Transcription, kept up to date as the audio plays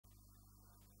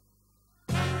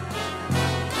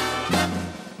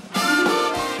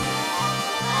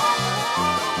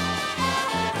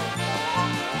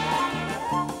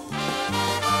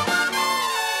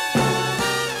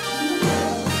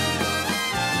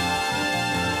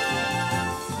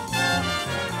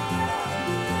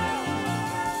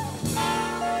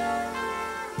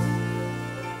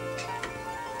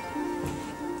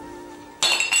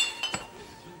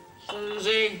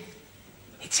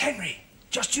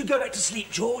Must you go back to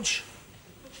sleep, George?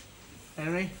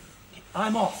 Henry?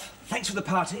 I'm off. Thanks for the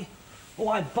party. Oh,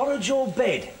 I borrowed your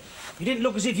bed. You didn't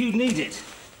look as if you'd need it.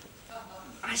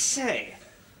 I say,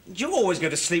 do you always go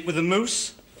to sleep with the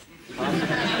moose?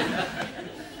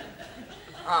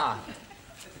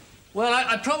 Well,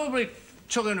 I probably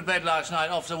took him to bed last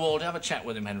night off the wall to have a chat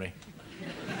with him, Henry.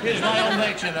 He's my old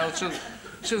mate, you know,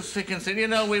 so thick and thin. You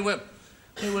know, we were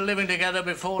living together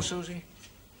before, Susie.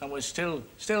 And we're still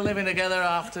living together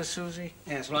after, Susie.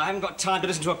 Yes, well, I haven't got time to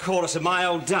listen to a chorus of my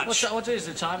old Dutch. What is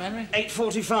the time, Henry?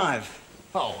 8:45.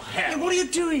 Oh, hell. Hey, what are you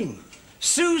doing?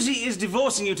 Susie is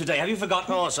divorcing you today. Have you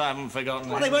forgotten? Of course I haven't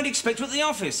forgotten. Well, they won't expect you at the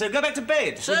office, so go back to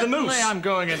bed with the moose. I'm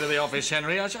going into the office,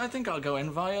 Henry. I think I'll go in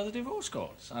via the divorce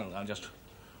courts. I'll just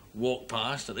walk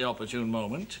past at the opportune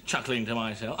moment, chuckling to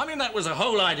myself. I mean, that was the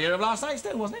whole idea of last night's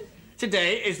dinner, wasn't it?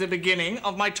 Today is the beginning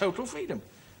of my total freedom.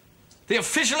 The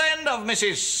official end of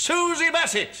Mrs. Susie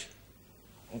Bassett.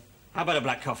 Oh, how about a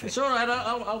black coffee? It's all right.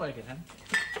 I'll make it, Henry.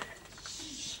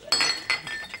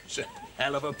 It's a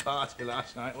hell of a party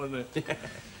last night, wasn't it?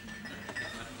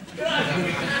 I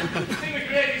think we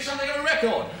created something of a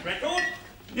record. Record?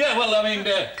 Yeah, well, I mean,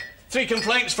 3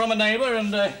 complaints from a neighbour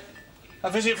and a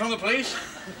visit from the police.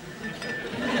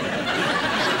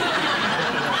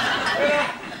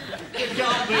 It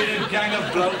can't be a gang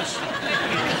of blokes.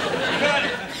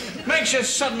 Makes you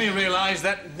suddenly realise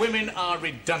that women are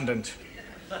redundant.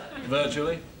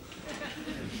 Virtually.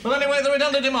 Well, anyway, they're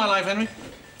redundant in my life, Henry.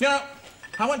 You know,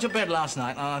 I went to bed last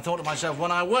night and I thought to myself, when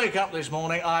I wake up this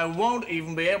morning, I won't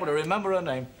even be able to remember her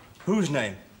name. Whose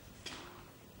name?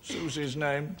 Susie's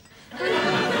name.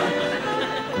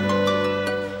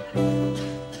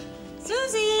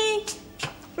 Susie!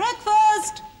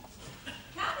 Breakfast!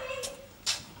 Coming.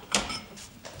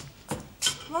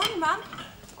 Morning, Mum.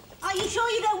 Are you sure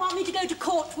you don't want me to go to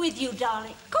court with you,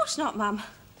 darling? Of course not, Mum.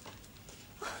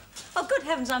 Oh, good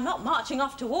heavens, I'm not marching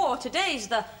off to war. Today's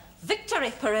the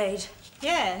victory parade.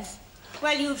 Yes.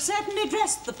 Well, you've certainly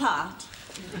dressed the part.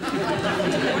 What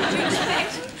do you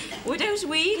expect? Widow's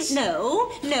weeds?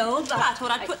 No, but... I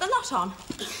thought I'd put the lot on,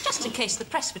 just in case the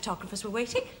press photographers were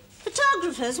waiting.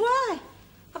 Photographers, why?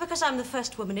 Well, because I'm the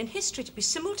first woman in history to be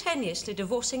simultaneously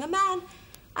divorcing a man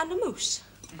and a moose.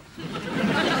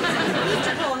 Eat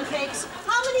your cornflakes.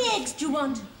 How many eggs do you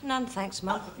want? None, thanks,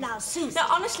 Mum. Oh, now, Susie... No,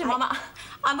 honestly, Mum,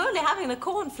 I'm only having the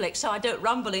cornflakes so I don't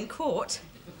rumble in court.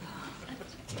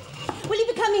 Will you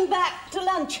be coming back to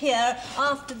lunch here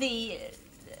after the...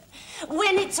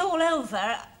 when it's all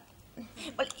over?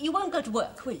 Well, you won't go to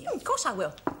work, will you? Of course I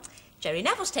will. Jerry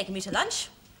Neville's taking me to lunch.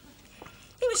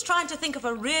 He was trying to think of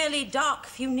a really dark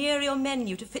funereal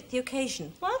menu to fit the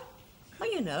occasion. What? Well,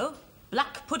 you know,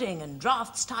 black pudding and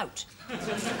draft stout. He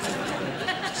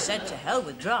said to hell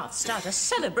with draft stout, a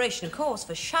celebration calls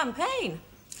for champagne.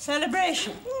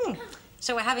 Celebration?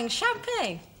 So we're having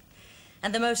champagne.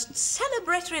 And the most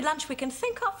celebratory lunch we can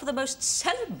think of for the most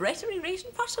celebratory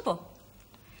reason possible.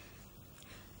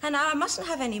 And now I mustn't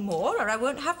have any more, or I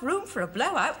won't have room for a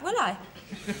blowout, will I?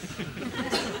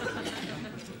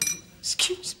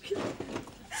 Excuse me.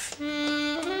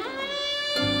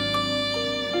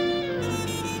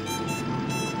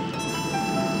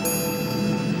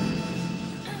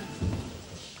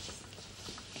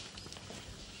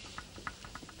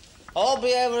 I'll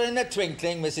be over in a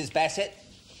twinkling, Mrs. Bassett.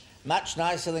 Much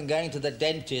nicer than going to the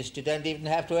dentist. You don't even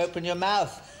have to open your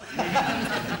mouth.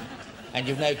 And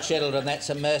you've no children, that's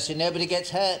a mercy. Nobody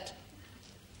gets hurt.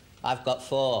 I've got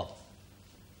 4.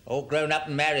 All grown up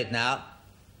and married now.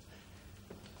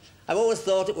 I've always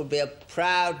thought it would be a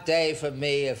proud day for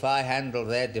me if I handled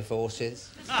their divorces.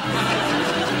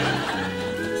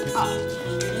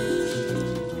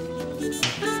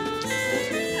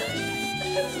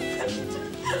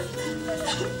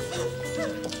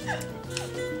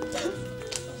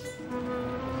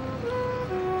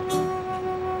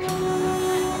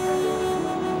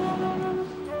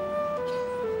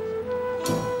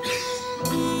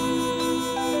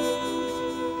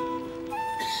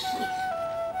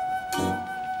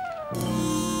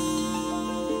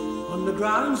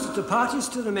 Grounds that the parties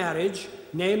to the marriage,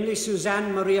 namely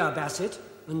Suzanne Maria Bassett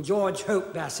and George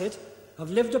Hope Bassett, have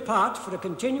lived apart for a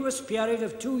continuous period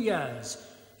of 2 years,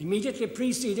 immediately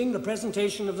preceding the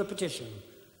presentation of the petition.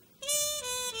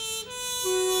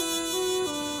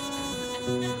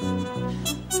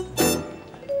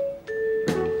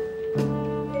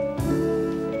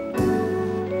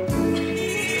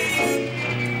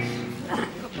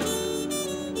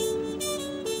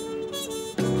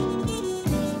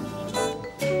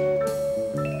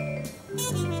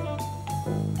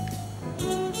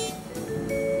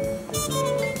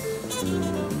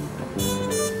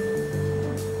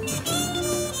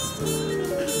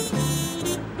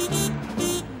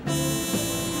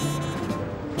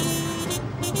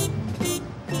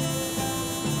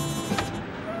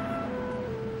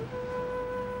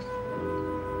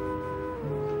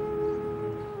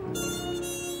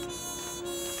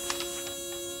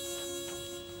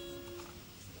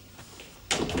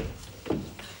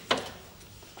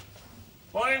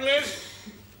 Morning, Liz.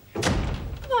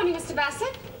 Good morning, Mr.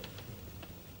 Bassett.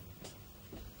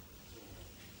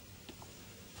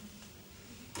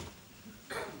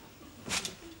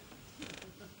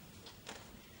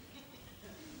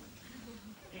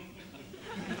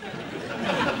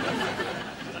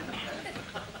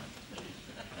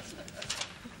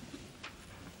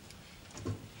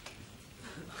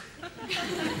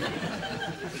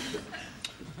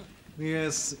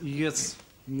 Yes, yes,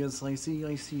 yes, I see,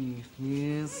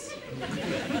 yes.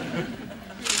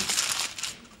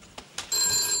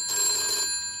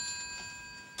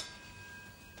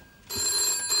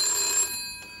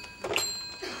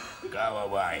 Go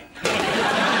away.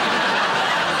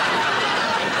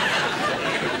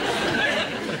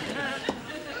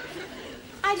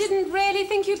 I didn't really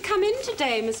think you'd come in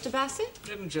today, Mr. Bassett.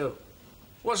 Didn't you?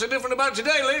 What's so different about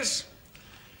today, Liz?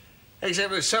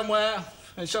 Except that somewhere,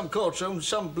 in some courtroom,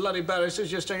 some bloody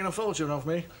barrister's just taking a fortune off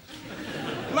me.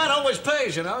 The man always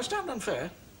pays, you know. It's damn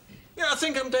unfair. Yeah, I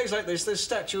think on days like this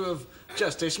statue of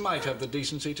justice might have the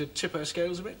decency to tip her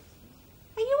scales a bit.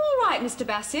 Are you all right, Mr.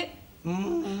 Bassett? Why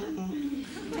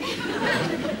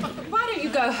don't you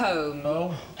go home?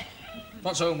 No.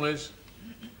 That's home, Liz.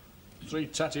 3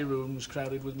 tatty rooms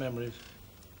crowded with memories.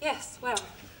 Yes, well...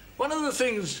 One of the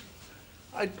things...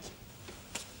 I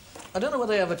don't know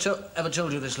whether I ever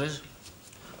told you this, Liz.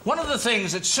 One of the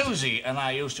things that Susie and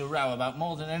I used to row about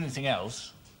more than anything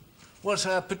else was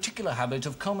her particular habit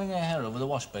of combing her hair over the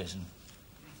wash basin.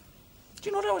 Do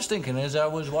you know what I was thinking as I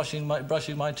was brushing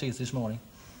my teeth this morning?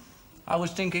 I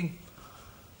was thinking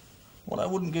what I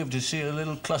wouldn't give to see a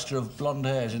little cluster of blonde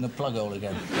hairs in the plug hole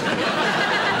again.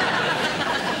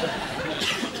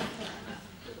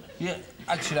 Yeah,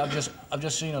 actually, I've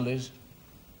just seen her, Liz.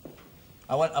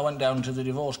 I went down to the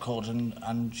divorce court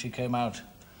and she came out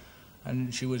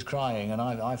and she was crying and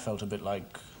I felt a bit like...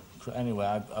 Anyway,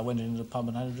 I went into the pub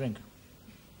and had a drink.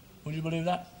 Would you believe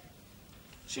that?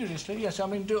 Seriously, yes. I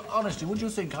mean, honestly, would you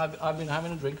think I've been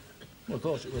having a drink? Well, of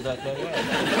course, it was that way.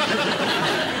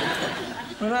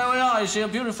 Well, there we are. You see, a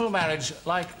beautiful marriage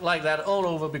like that all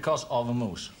over because of a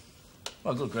moose.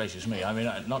 Well, good gracious me. I mean,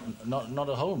 not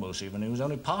a whole moose, even. It was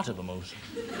only part of a moose.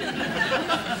 Did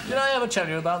I ever tell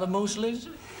you about the moose, Liz?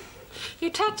 You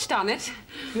touched on it.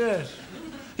 Yes.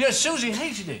 Yes, Susie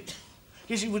hated it.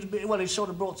 Yes, it sort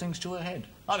of brought things to a head.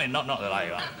 I mean, not that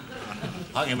I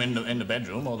hung him in the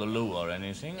bedroom or the loo or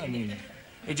anything. I mean,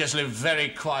 he just lived very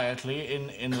quietly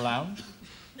in the lounge.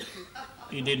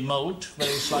 He did moult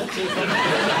very slightly from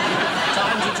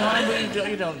time to time, but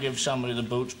you don't give somebody the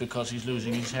boots because he's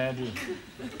losing his hair, do you?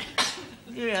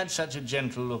 He had such a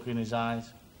gentle look in his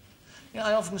eyes. Yeah,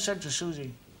 I often said to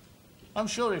Susie, I'm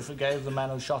sure he forgave the man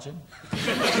who shot him.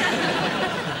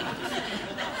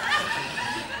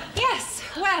 Yes,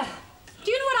 well,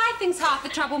 do you know what I think's half the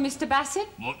trouble, Mr. Bassett?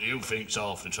 What do you think's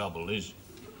half the trouble, Liz?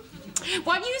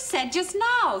 What you said just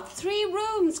now. 3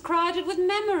 rooms crowded with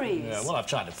memories. Yeah, well, I've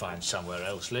tried to find somewhere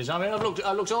else, Liz. I mean, I've looked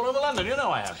all over London, you know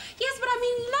I have. Yes, but I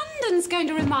mean, London's going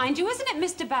to remind you, isn't it,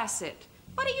 Mr. Bassett?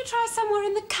 Why don't you try somewhere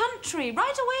in the country,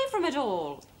 right away from it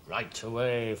all? Right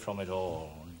away from it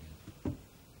all.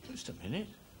 Just a minute.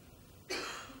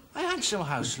 I had some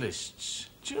house lists.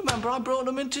 Do you remember I brought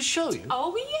them in to show you?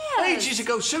 Oh, yes. Ages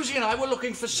ago, Susie and I were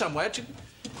looking for somewhere to...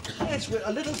 Yes,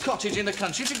 a little cottage in the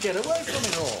country to get away from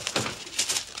it all.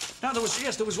 Now, there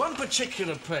was one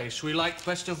particular place we liked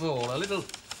best of all.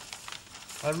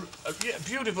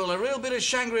 Beautiful, a real bit of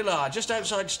Shangri-La, just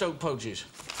outside Stoke Poges.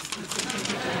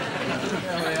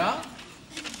 There we are.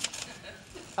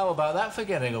 How about that for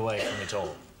getting away from it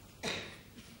all?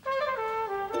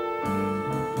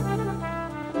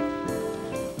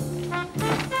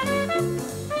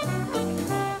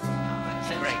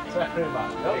 Very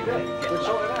much. Okay. We'll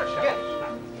sort it out, shall we? Yes.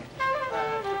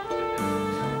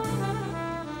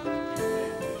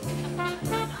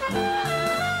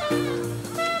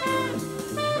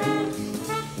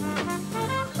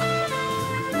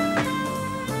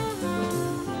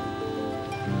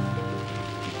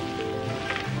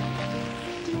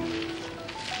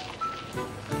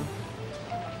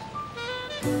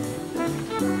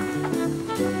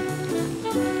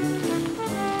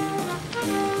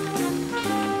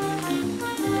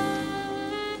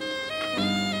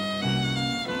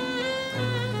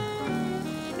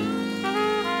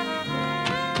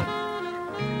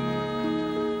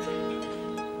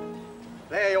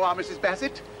 There you are, Mrs.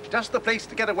 Bassett. Just the place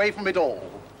to get away from it all.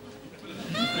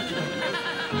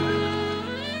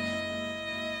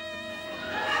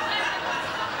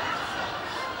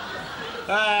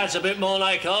 That's a bit more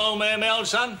like home, eh, my old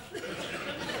son?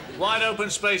 Wide open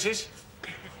spaces.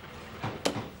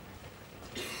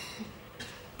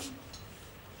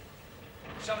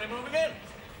 Somebody moving in.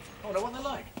 I wonder what they're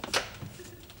like.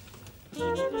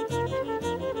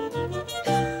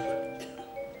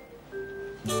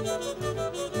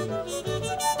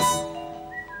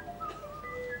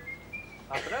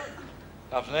 Afternoon.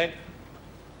 Afternoon.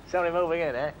 Somebody moving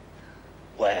in, eh?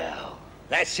 Well,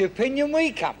 that's the opinion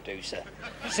we come to, sir.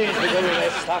 Seems to be all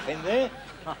that stuff in there.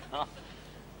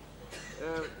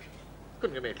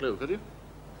 Couldn't give me a clue, could you?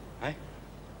 Eh?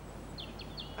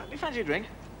 Do you fancy a drink?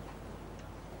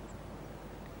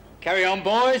 Carry on,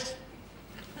 boys.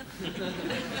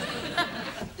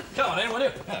 Come on in, will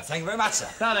you? Oh, thank you very much, sir.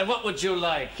 Now then, what would you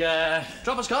like?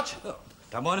 Drop a scotch? Oh,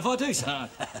 don't mind if I do, sir.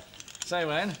 Say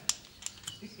when.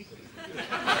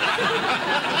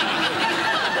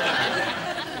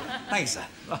 Thanks, sir.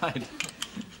 Right.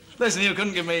 Listen, you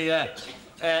couldn't give me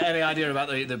any idea about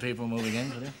the people moving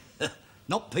in, could you?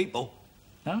 Not people.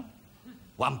 No?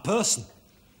 One person.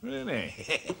 Really?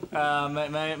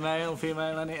 Male,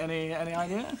 female, any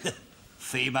idea?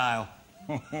 Female.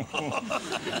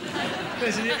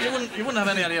 Listen, you wouldn't have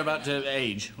any idea about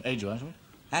age-wise, would you?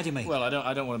 How do you mean? Well, I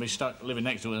don't want to be stuck living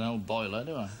next to an old boiler,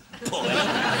 do I? Boiler?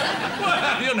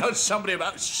 Well, you know somebody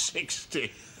about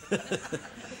 60.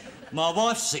 My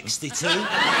wife's 62. She's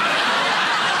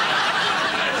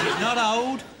not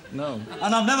old. No.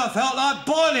 And I've never felt like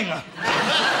boiling her.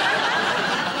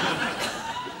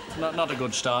 Not a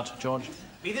good start, George.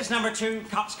 Be this number 2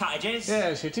 Cops Cottages?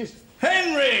 Yes, it is.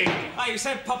 Henry! Oh, you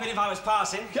said pop in if I was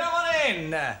passing. Come on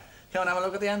in. Come and have a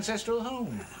look at the ancestral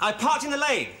home. I parked in the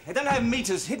lane. They don't have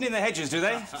meters hidden in the hedges, do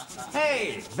they?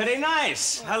 Hey, very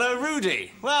nice. Hello,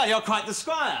 Rudy. Well, you're quite the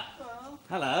squire.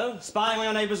 Hello. Spying on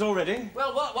your neighbours already?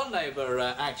 Well, one neighbour,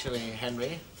 actually,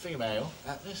 Henry, female,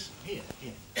 at this. Here.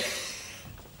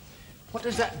 What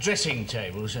does that dressing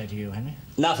table say to you, Henry?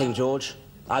 Nothing, George.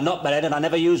 I'm not married and I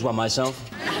never use one myself.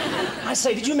 I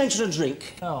say, did you mention a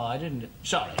drink? Oh, I didn't.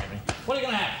 Sorry, Henry. What are you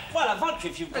going to have? Well, a vodka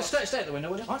if you've got... Stay at the window,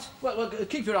 will you? What? Well,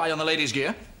 keep your eye on the ladies'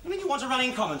 gear. You mean you want a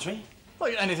running commentary?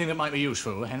 Well, anything that might be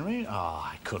useful, Henry. Oh,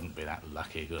 I couldn't be that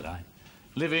lucky, could I?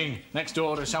 Living next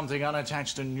door to something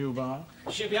unattached and nubile.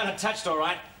 She'll be unattached, all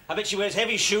right. I bet she wears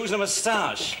heavy shoes and a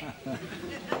moustache.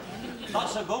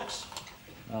 Lots of books.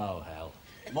 Oh, hell.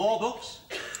 More books.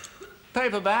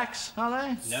 Paperbacks, are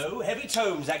they? No, heavy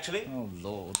tomes, actually. Oh,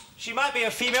 Lord. She might be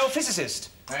a female physicist.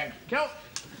 Thank you.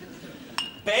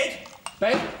 Bed?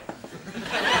 Bed?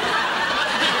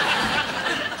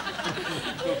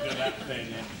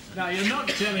 Now, you're not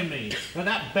telling me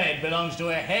that bed belongs to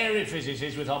a hairy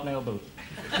physicist with hobnail boots.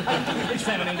 It's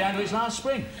feminine down to its last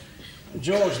spring.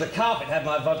 George, the carpet had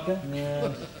my vodka.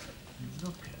 Yeah.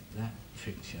 Look at that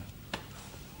picture.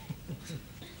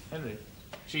 Henry,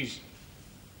 she's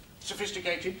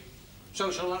sophisticated,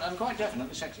 social, and quite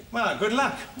definitely sexy. Well, good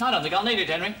luck. I don't think I'll need it,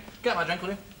 Henry. Get my drink, will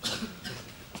you?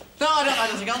 No, I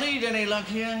don't think I'll need any luck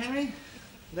here, Henry.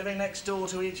 Living next door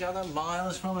to each other,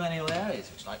 miles from anywhere.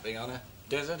 It's like being on a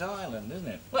desert island, isn't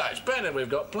it? Well, it's better we've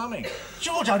got plumbing.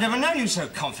 George, I've never known you so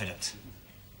confident.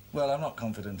 Well, I'm not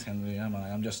confident, Henry, am I?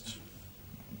 I'm just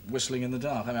whistling in the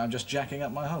dark. I mean, I'm just jacking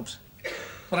up my hopes.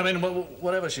 But I mean,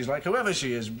 whatever she's like, whoever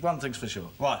she is, one thing's for sure.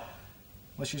 What?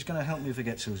 Well, she's going to help me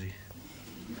forget Susie.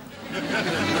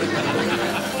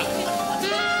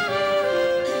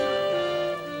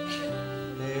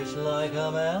 It's like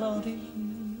a melody.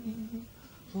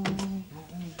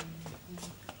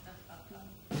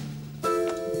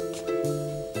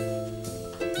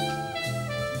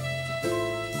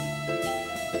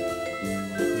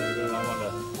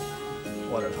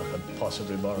 What if I could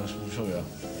possibly borrow some sugar?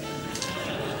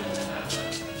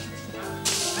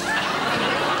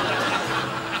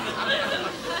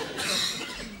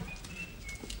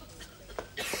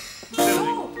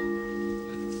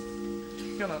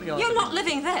 You're not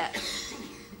living there.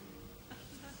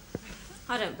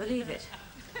 I don't believe it.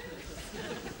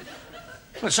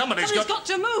 Well, somebody's got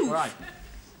to move. Right.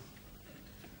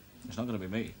 It's not going to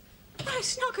be me. No,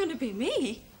 it's not going to be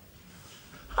me.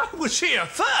 I was here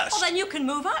first. Well, then you can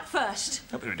move out first.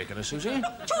 Don't be ridiculous, Susie.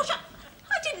 George,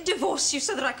 I didn't divorce you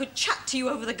so that I could chat to you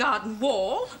over the garden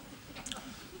wall.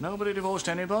 Nobody divorced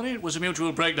anybody. It was a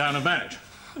mutual breakdown of marriage.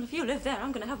 Well, if you live there,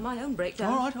 I'm going to have my own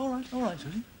breakdown. All right,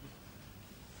 Susie.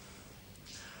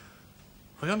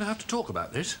 We're going to have to talk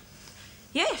about this.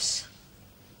 Yes.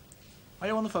 Are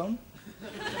you on the phone?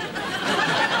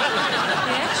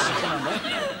 Yes.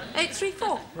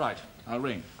 834. Right, I'll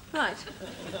ring. Right.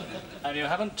 And you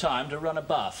haven't time to run a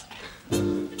bath.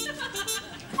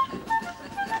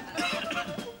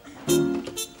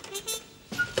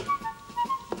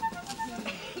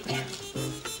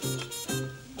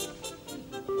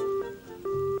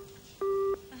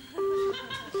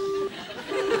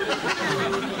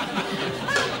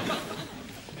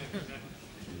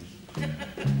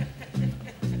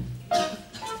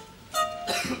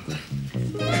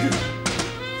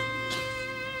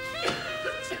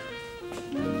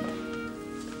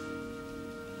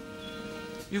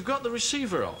 You've got the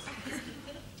receiver off.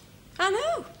 I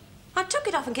know. I took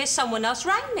it off in case someone else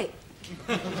rang me.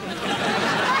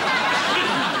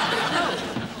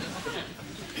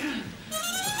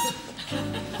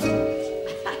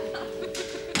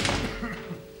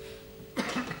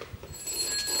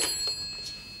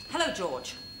 Hello,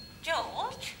 George.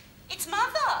 George, it's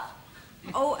Mother.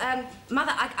 Oh,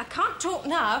 Mother, I can't talk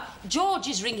now. George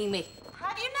is ringing me.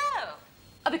 How do you know?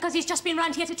 Oh, because he's just been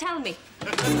round here to tell me.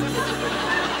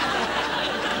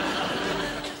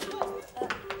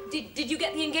 Did you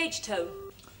get the engaged tone?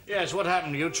 Yes, what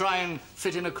happened? You try and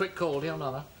fit in a quick call to your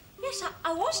mother? Yes,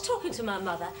 I was talking to my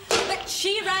mother, but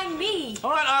she rang me.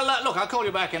 All right, look, I'll call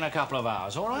you back in a couple of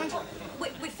hours, all right?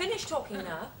 We finished talking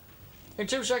now. In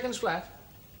 2 seconds flat?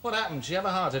 What happened? Did she have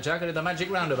a heart attack or did the magic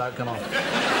roundabout come on? All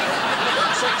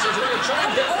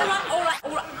right.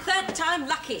 Third time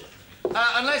lucky.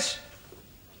 Unless...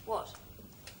 What?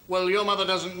 Well, your mother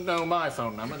doesn't know my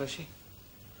phone number, does she?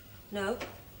 No.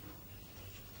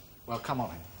 Well, come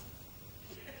on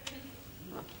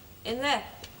in. In there.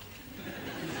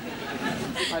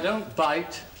 I don't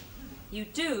bite. You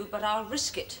do, but I'll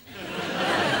risk it.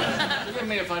 Forgive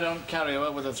me if I don't carry her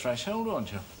over the threshold,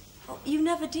 won't you? Oh, you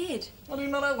never did. Well, you're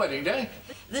not our wedding day.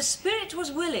 The spirit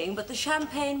was willing, but the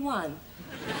champagne won.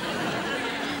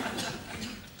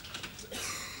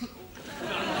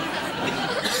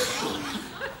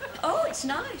 Oh, it's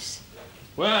nice.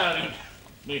 Well,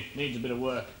 it needs a bit of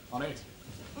work on it.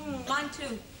 Mine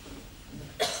too.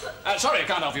 Sorry, I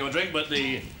can't offer you a drink, but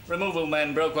the removal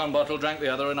men broke one bottle, drank the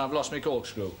other, and I've lost my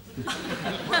corkscrew.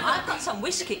 Well, I've got some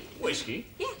whiskey. Whiskey?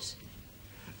 Yes.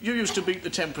 You used to beat the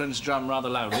temperance drum rather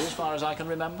loudly, as far as I can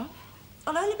remember.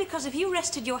 Well, only because if you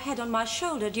rested your head on my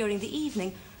shoulder during the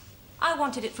evening, I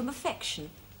wanted it from affection,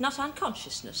 not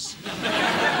unconsciousness.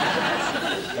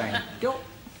 Thank you.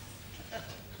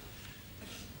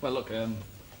 Well, look,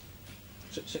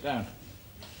 sit down.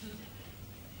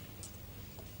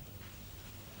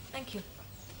 Thank you.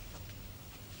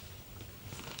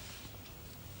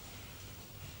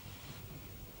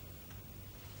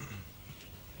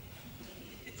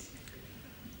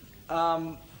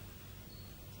 How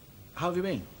have you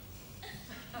been?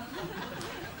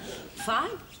 Fine.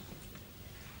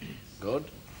 Good.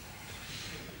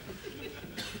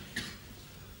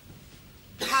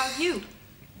 How have you?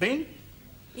 Been?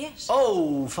 Yes.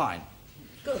 Oh, fine.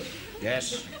 Good.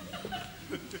 Yes.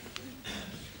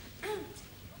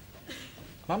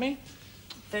 Mummy?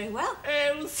 Very well.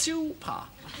 Oh, super.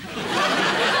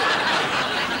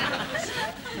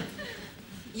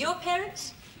 Your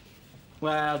parents?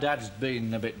 Well, Dad's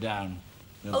been a bit down.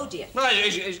 Oh, dear. Well,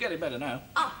 he's getting better now.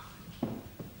 Ah.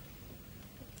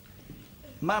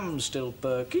 Mum's still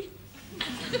perky.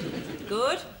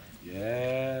 Good.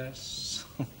 Yes.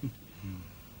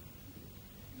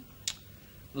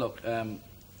 Look, to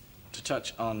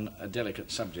touch on a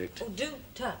delicate subject... Oh, do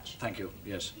touch. Thank you,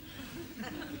 yes.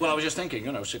 Well, I was just thinking,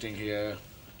 you know, sitting here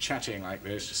chatting like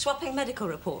this... Swapping medical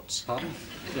reports. Pardon?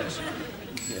 Yes.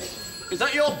 Yes. Is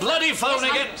that your bloody phone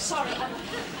Yes, again? I'm sorry.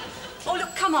 Oh,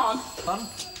 look, come on. Pardon?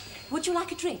 Would you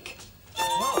like a drink?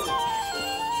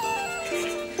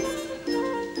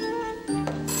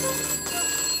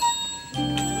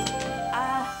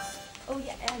 Oh,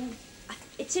 yeah,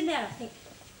 it's in there, I think.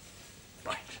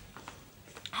 Right.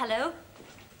 Hello?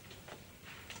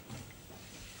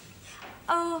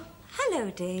 Oh,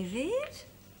 hello, David.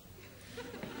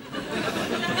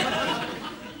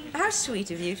 How sweet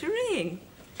of you to ring.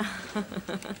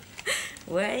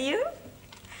 Were you?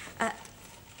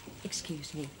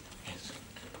 Excuse me. Yes.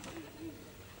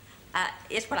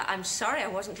 Yes, well, I'm sorry I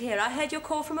wasn't here. I heard your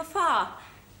call from afar.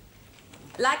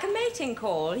 Like a mating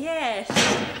call, yes.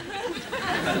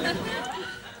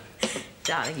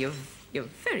 Darling, you're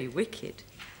very wicked.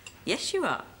 Yes, you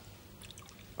are.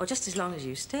 Or just as long as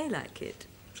you stay like it.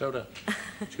 Soda.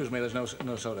 Excuse me, there's no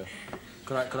soda.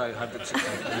 Could I have it?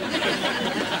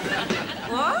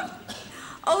 What?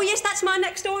 Oh, yes, that's my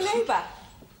next-door neighbour.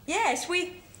 Yes,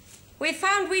 we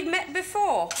found we'd met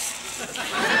before.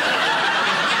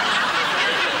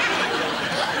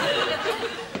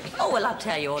 Oh, well, I'll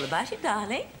tell you all about it,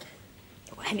 darling.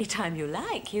 Oh, anytime you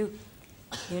like. You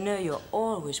know you're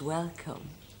always welcome.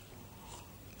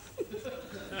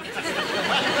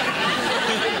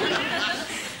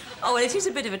 Oh, well, it is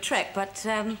a bit of a trek, but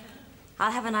I'll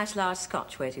have a nice large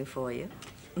scotch waiting for you.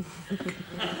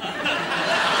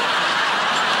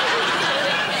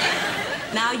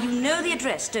 Now, you know the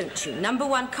address, don't you? Number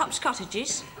 1, Cops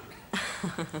Cottages.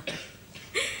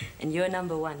 And you're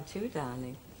number 1 too,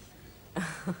 darling.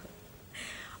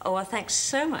 Oh, well, thanks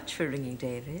so much for ringing,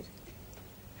 David.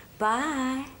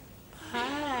 Bye.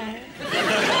 Bye.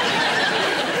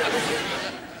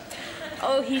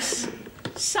 Oh, he's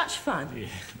such fun. Yeah.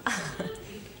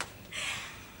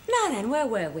 Now then, where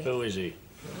were we? Who is he?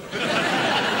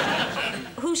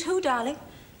 Who's who, darling?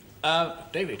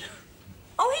 David.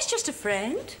 Oh, he's just a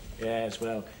friend. Yes,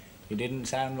 well, he didn't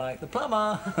sound like the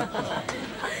plumber.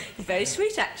 Very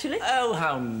sweet, actually. Oh,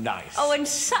 how nice. Oh, and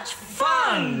such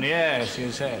fun. Yes,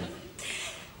 you said.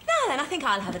 Now then, I think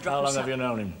I'll have a drop How of long some. have you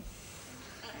known him?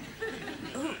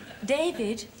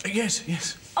 David? Yes,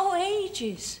 yes. Oh,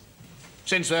 ages.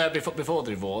 Since before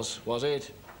the divorce, was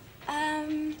it?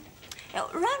 Round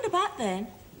about then.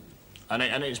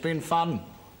 And it's been fun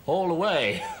all the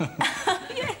way.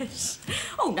 Yes.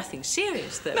 Oh, nothing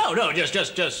serious, though. No,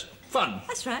 just fun.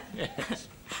 That's right. Yes.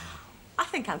 I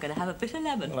think I'm going to have a bit of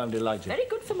lemon. Well, I'm delighted. Very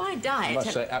good for my diet. I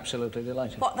must say, absolutely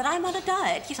delighted. What, that I'm on a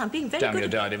diet? Yes, I'm being very Damn good. your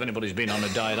diet. If anybody's been on a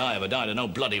diet, I have a diet of no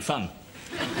bloody fun.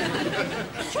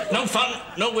 No fun,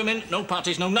 no women, no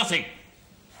parties, no nothing.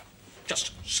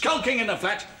 Just skulking in the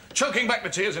flat, choking back the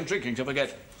tears and drinking to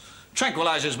forget.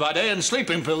 Tranquilizers by day and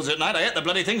sleeping pills at night. I ate the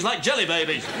bloody things like jelly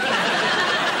babies.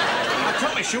 I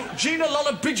promise you, Gina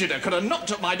Lollabidgida could have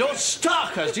knocked at my door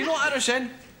stark as. Do you know what I'd have said?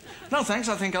 No, thanks,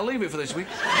 I think I'll leave it for this week.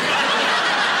 And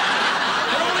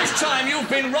all this time you've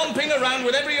been romping around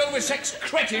with every oversexed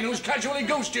cretin who's casually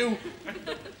ghosted you.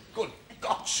 Good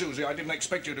God, Susie, I didn't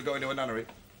expect you to go into a nunnery.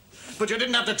 But you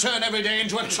didn't have to turn every day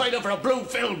into a trader for a blue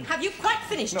film. Have you quite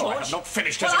finished, No, George? I have not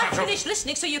finished. Well, as a I've matter of- finished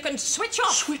listening so you can switch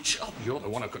off. Switch off? You're the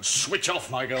one who could switch off,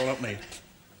 my girl, not me.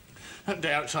 That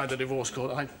day outside the divorce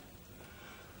court,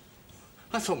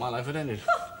 I thought my life had ended.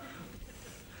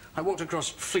 I walked across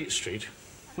Fleet Street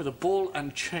with a ball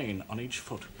and chain on each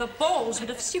foot. The balls would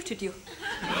have suited you.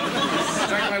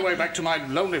 Dragged my way back to my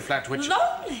lonely flat, which...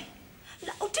 Lonely?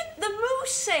 Oh, didn't the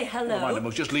moose say hello? Never mind the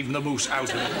moose, just leaving the moose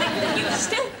out of it. You've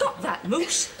still got that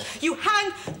moose. You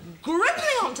hang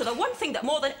grimly on to the one thing that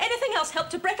more than anything else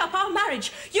helped to break up our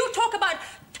marriage. You talk about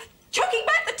choking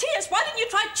back the tears. Why didn't you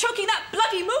try choking that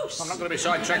bloody moose? I'm not going to be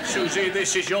sidetracked, Susie.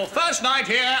 This is your first night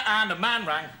here, and a man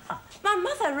rang. My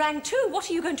mother rang too. What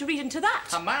are you going to read into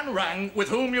that? A man rang with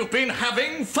whom you've been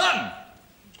having fun.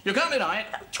 You can't deny it.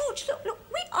 George, look,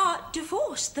 we are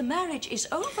divorced. The marriage is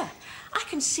over. I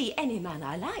can see any man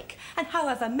I like, and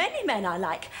however many men I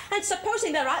like, and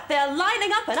supposing they're out there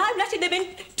lining up and I'm letting them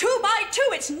in 2 by 2,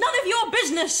 it's none of your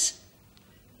business.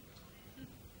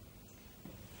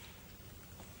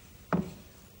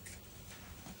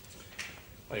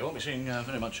 Well, you won't be seeing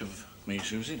very much of me,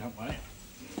 Susie, don't worry.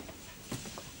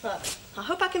 Well, I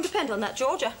hope I can depend on that,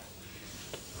 George. I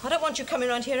don't want you coming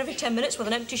around here every 10 minutes with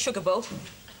an empty sugar bowl.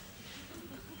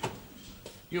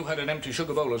 You had an empty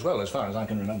sugar bowl as well, as far as I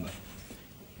can remember.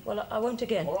 Well, I won't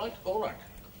again. All right, all right.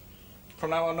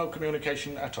 From now on, no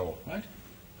communication at all, right?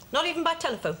 Not even by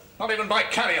telephone. Not even by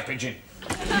carrier pigeon.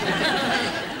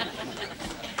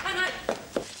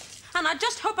 And I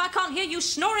just hope I can't hear you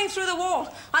snoring through the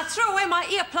wall. I threw away my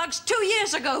earplugs 2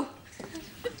 years ago.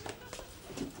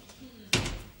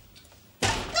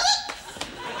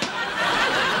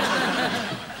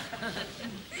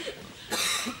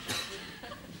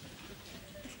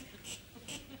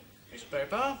 This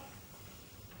paper.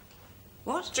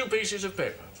 What? 2 pieces of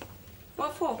paper.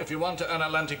 What for? If you want an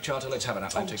Atlantic charter, let's have an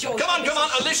Atlantic charter. George, Come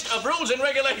on, a list of rules and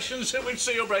regulations, and we'll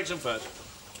see who breaks them first.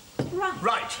 Right.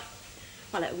 Right.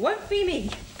 Well, it won't be me.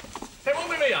 It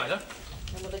won't be me either.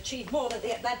 And we'll achieve more than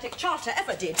the Atlantic Charter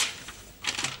ever did.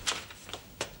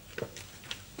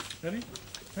 Ready?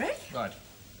 Right? Right.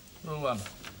 Rule 1.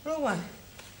 Rule 1.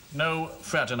 No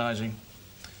fraternising.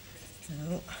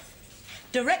 No.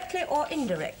 Directly or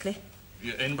indirectly?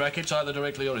 In brackets, either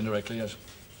directly or indirectly, yes.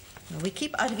 We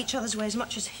keep out of each other's way as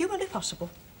much as humanly possible.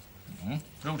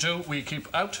 Mm-hmm. Rule 2, we keep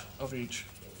out of each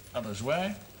other's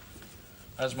way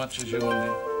as much as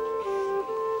humanly.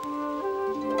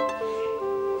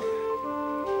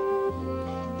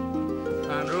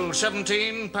 And Rule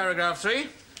 17, paragraph 3.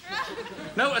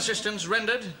 No assistance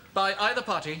rendered by either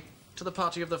party to the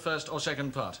party of the first or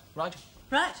second part. Right?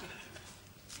 Right.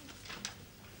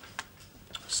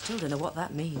 Still don't know what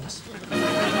that means.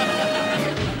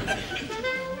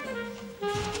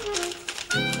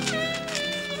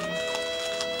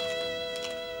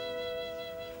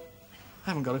 I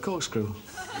haven't got a corkscrew.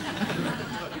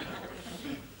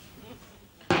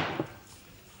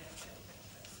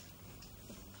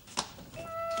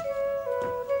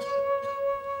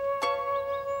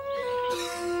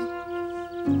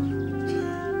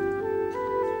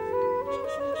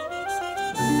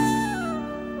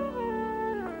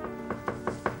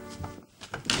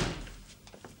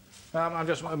 I'm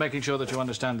just making sure that you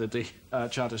understand that the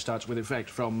charter starts with effect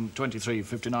from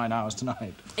 23:59 hours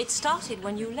tonight. It started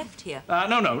when you left here.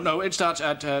 No. It starts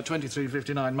at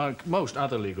 23:59, like most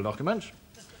other legal documents.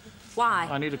 Why?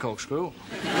 I need a corkscrew.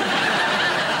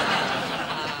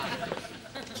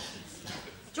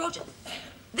 George,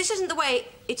 this isn't the way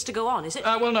it's to go on, is it?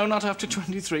 Well, no, not after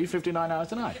 23:59 hours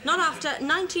tonight. Not after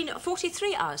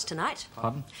 19:43 hours tonight.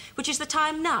 Pardon? Which is the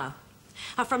time now.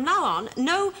 From now on,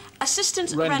 no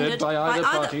assistance rendered by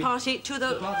either party to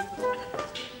the...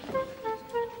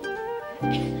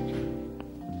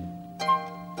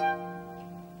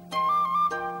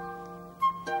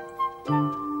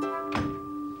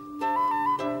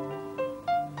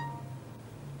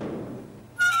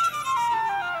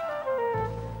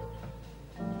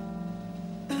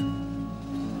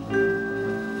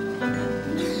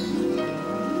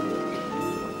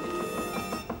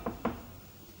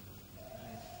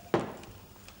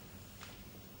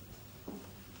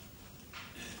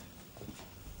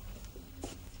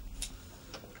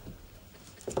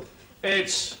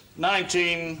 It's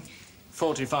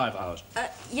 19:45 hours.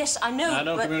 Yes, I know,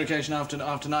 No but... communication after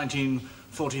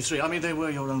 19:43. I mean, they were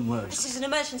your own words. This is an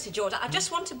emergency, George. I just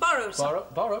want to borrow some...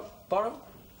 Borrow.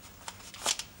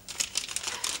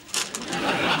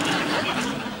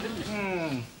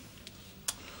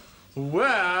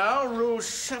 Well, Rule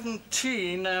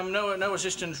 17, no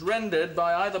assistance rendered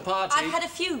by either party... I've had a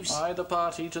fuse. Either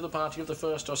party to the party of the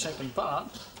first or second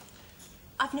part.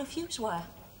 I've no fuse wire.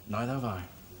 Neither have I.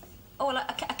 Oh, well,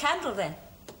 a candle, then.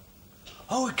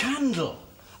 Oh, a candle.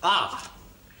 Ah.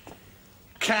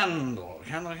 Candle.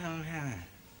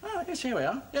 Ah, yes, here we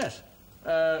are. Yes.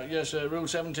 Yes, Rule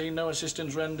 17, no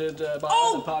assistance rendered by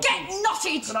either party. Oh, get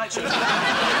knotted! Good night, sir.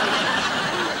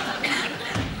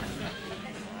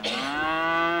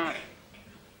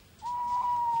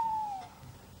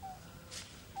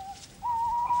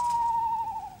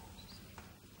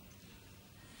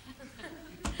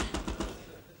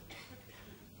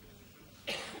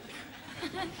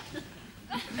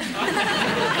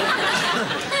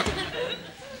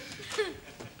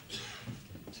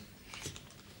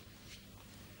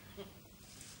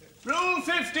 Rule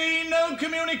 15, no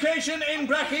communication in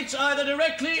brackets either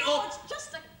directly or... George,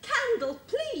 just a candle,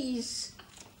 please.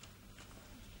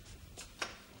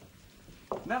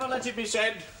 Never let it be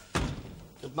said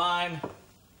that mine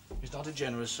is not a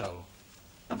generous soul.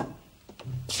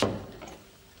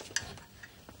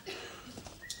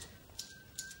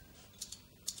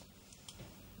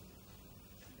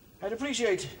 I'd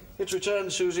appreciate its return,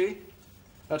 Susie,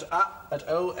 at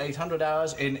 0800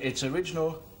 hours in its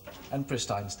original and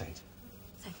pristine state.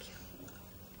 Thank you.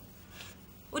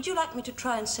 Would you like me to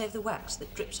try and save the wax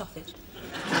that drips off it?